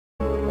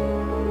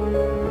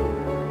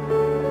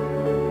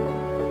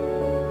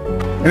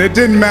And it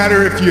didn't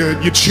matter if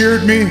you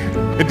cheered me.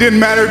 It didn't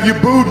matter if you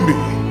booed me.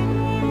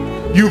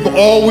 You've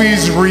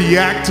always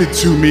reacted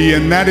to me,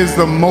 and that is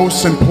the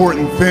most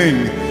important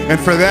thing. And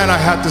for that, I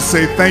have to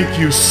say thank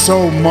you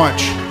so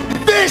much.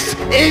 This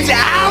is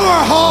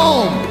our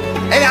home,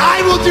 and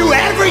I will do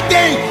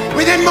everything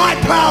within my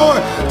power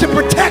to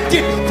protect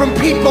it from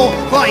people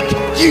like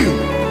you.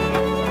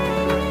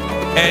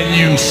 And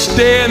you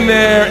stand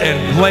there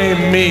and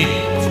blame me.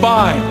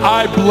 Fine,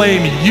 I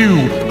blame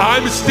you.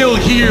 I'm still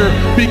here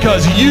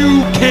because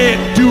you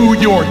can't do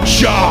your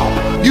job.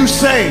 You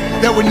say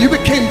that when you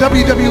became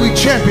WWE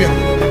champion,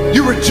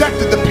 you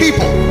rejected the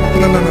people.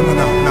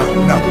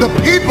 No. The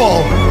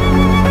people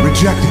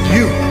rejected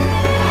you.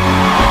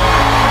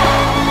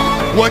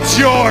 What's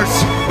yours?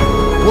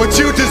 What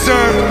you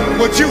deserve,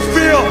 what you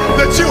feel,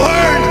 that you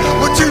earned,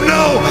 what you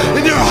know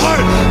in your heart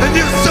and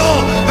your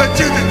soul that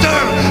you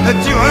deserve, that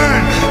you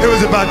earned. It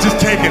was about just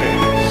taking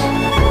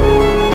it.